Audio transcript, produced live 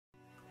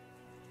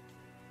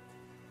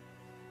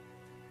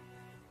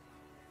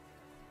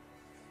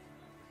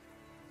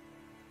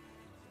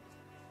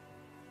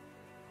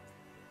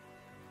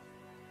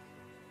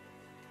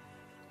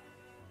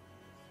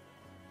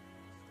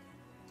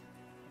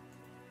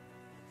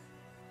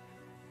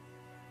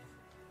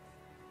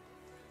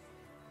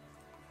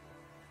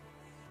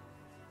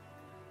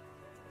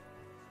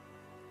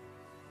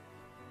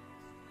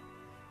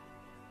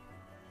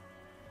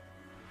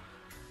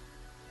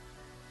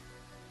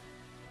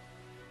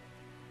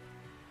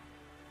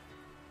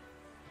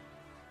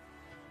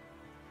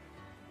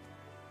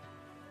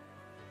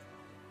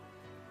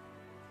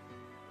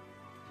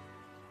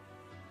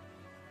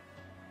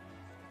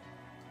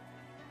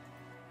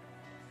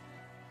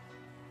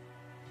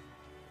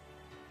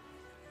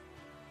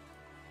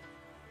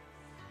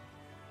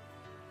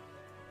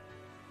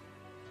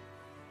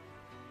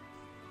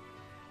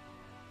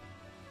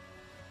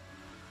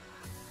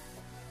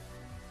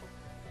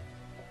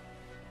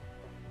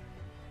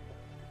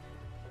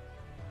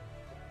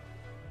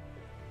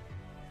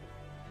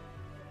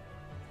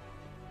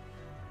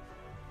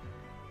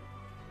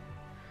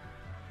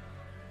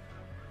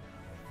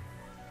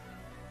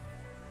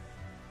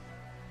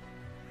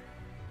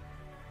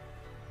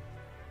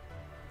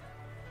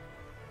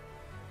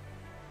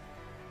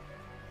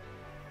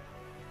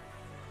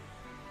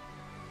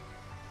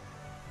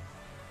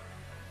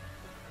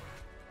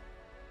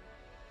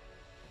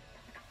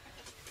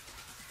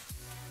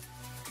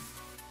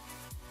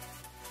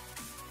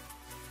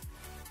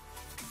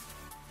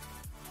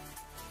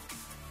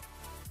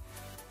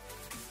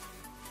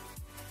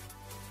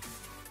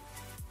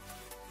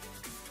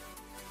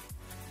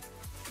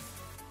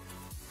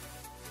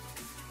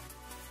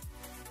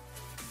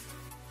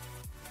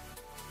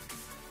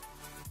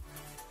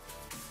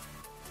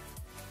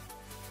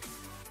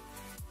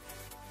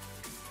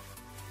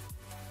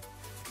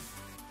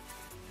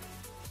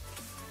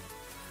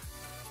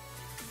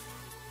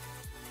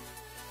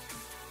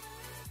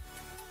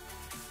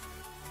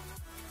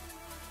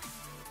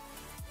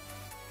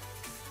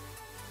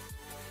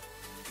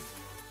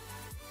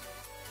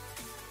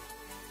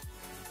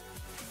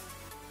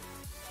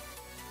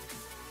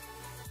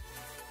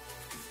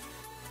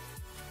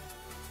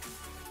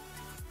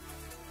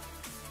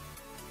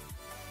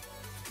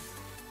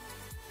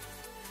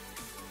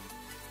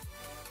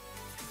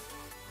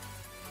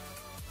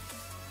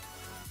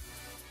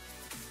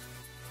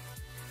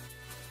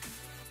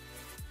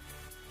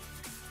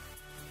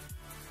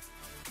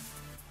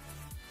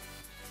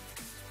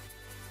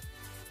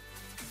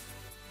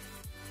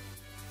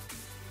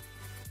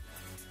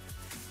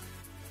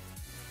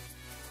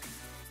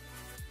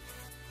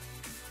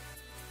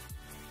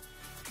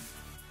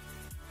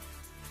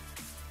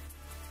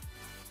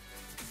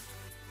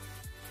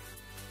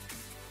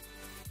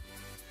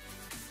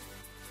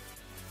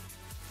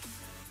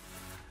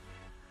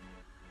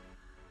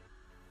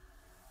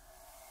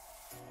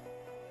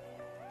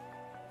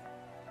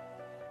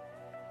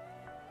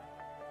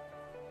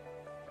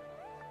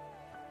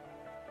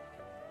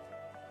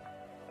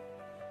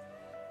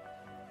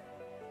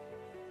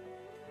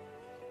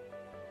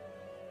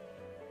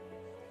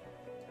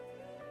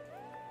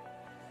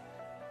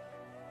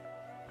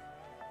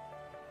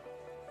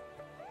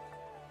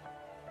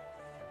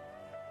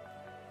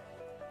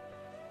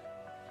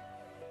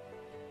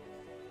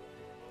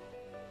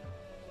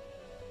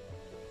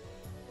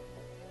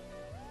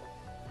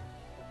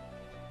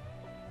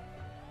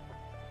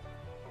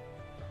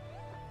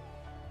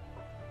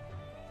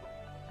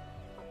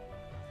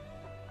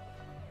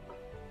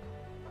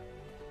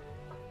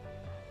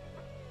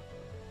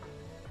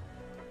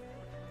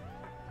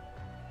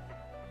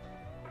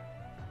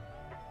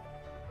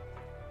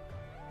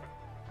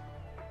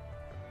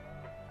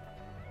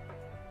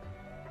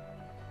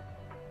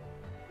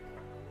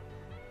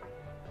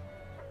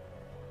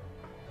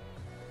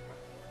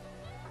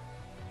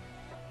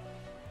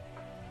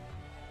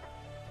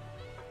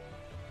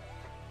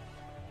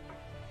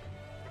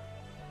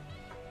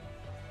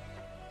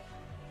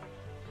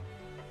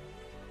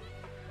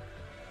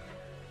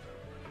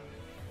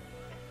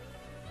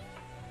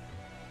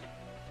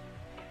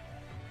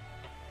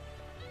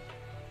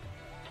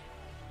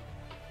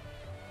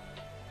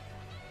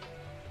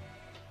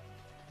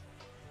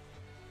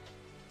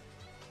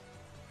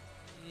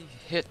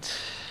hit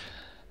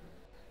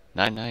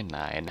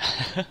 999.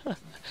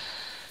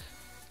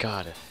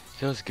 God, it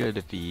feels good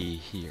to be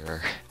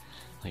here.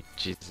 Like,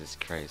 Jesus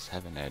Christ,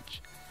 Heaven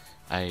Edge.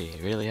 I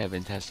really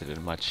haven't tested it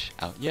much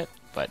out yet,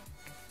 but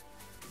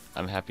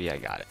I'm happy I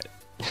got it.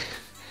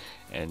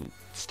 And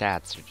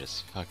stats are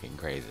just fucking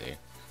crazy.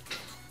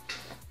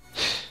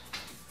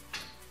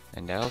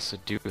 And I also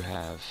do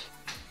have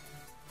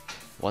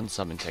one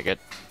summon ticket.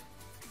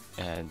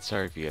 And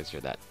sorry if you guys hear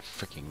that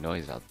freaking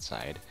noise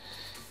outside.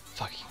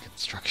 Fucking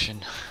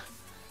construction.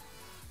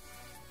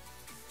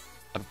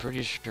 I'm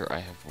pretty sure I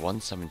have one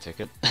summon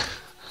ticket.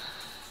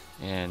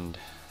 And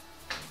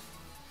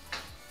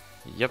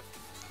yep.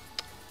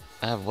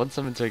 I have one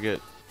summon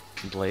ticket,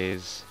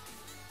 Blaze.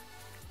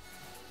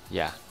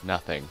 Yeah,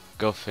 nothing.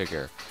 Go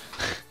figure.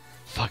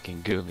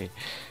 Fucking Goomy.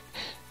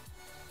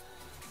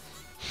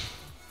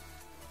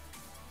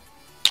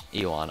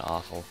 Elon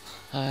awful.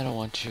 I don't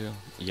want you.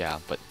 Yeah,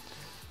 but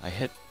I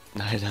hit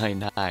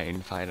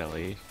 999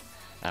 finally.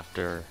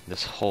 After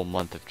this whole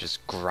month of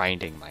just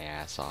grinding my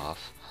ass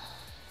off.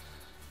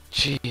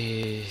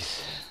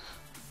 Jeez.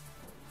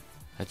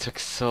 It took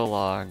so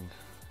long,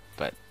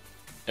 but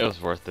it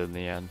was worth it in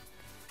the end.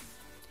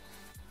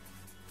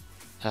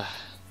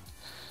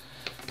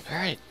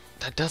 Alright,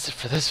 that does it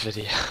for this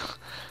video.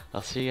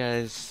 I'll see you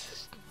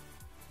guys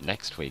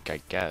next week,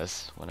 I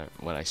guess,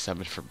 when I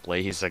summon for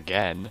Blaze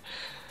again.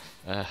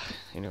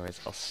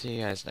 Anyways, I'll see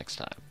you guys next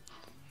time.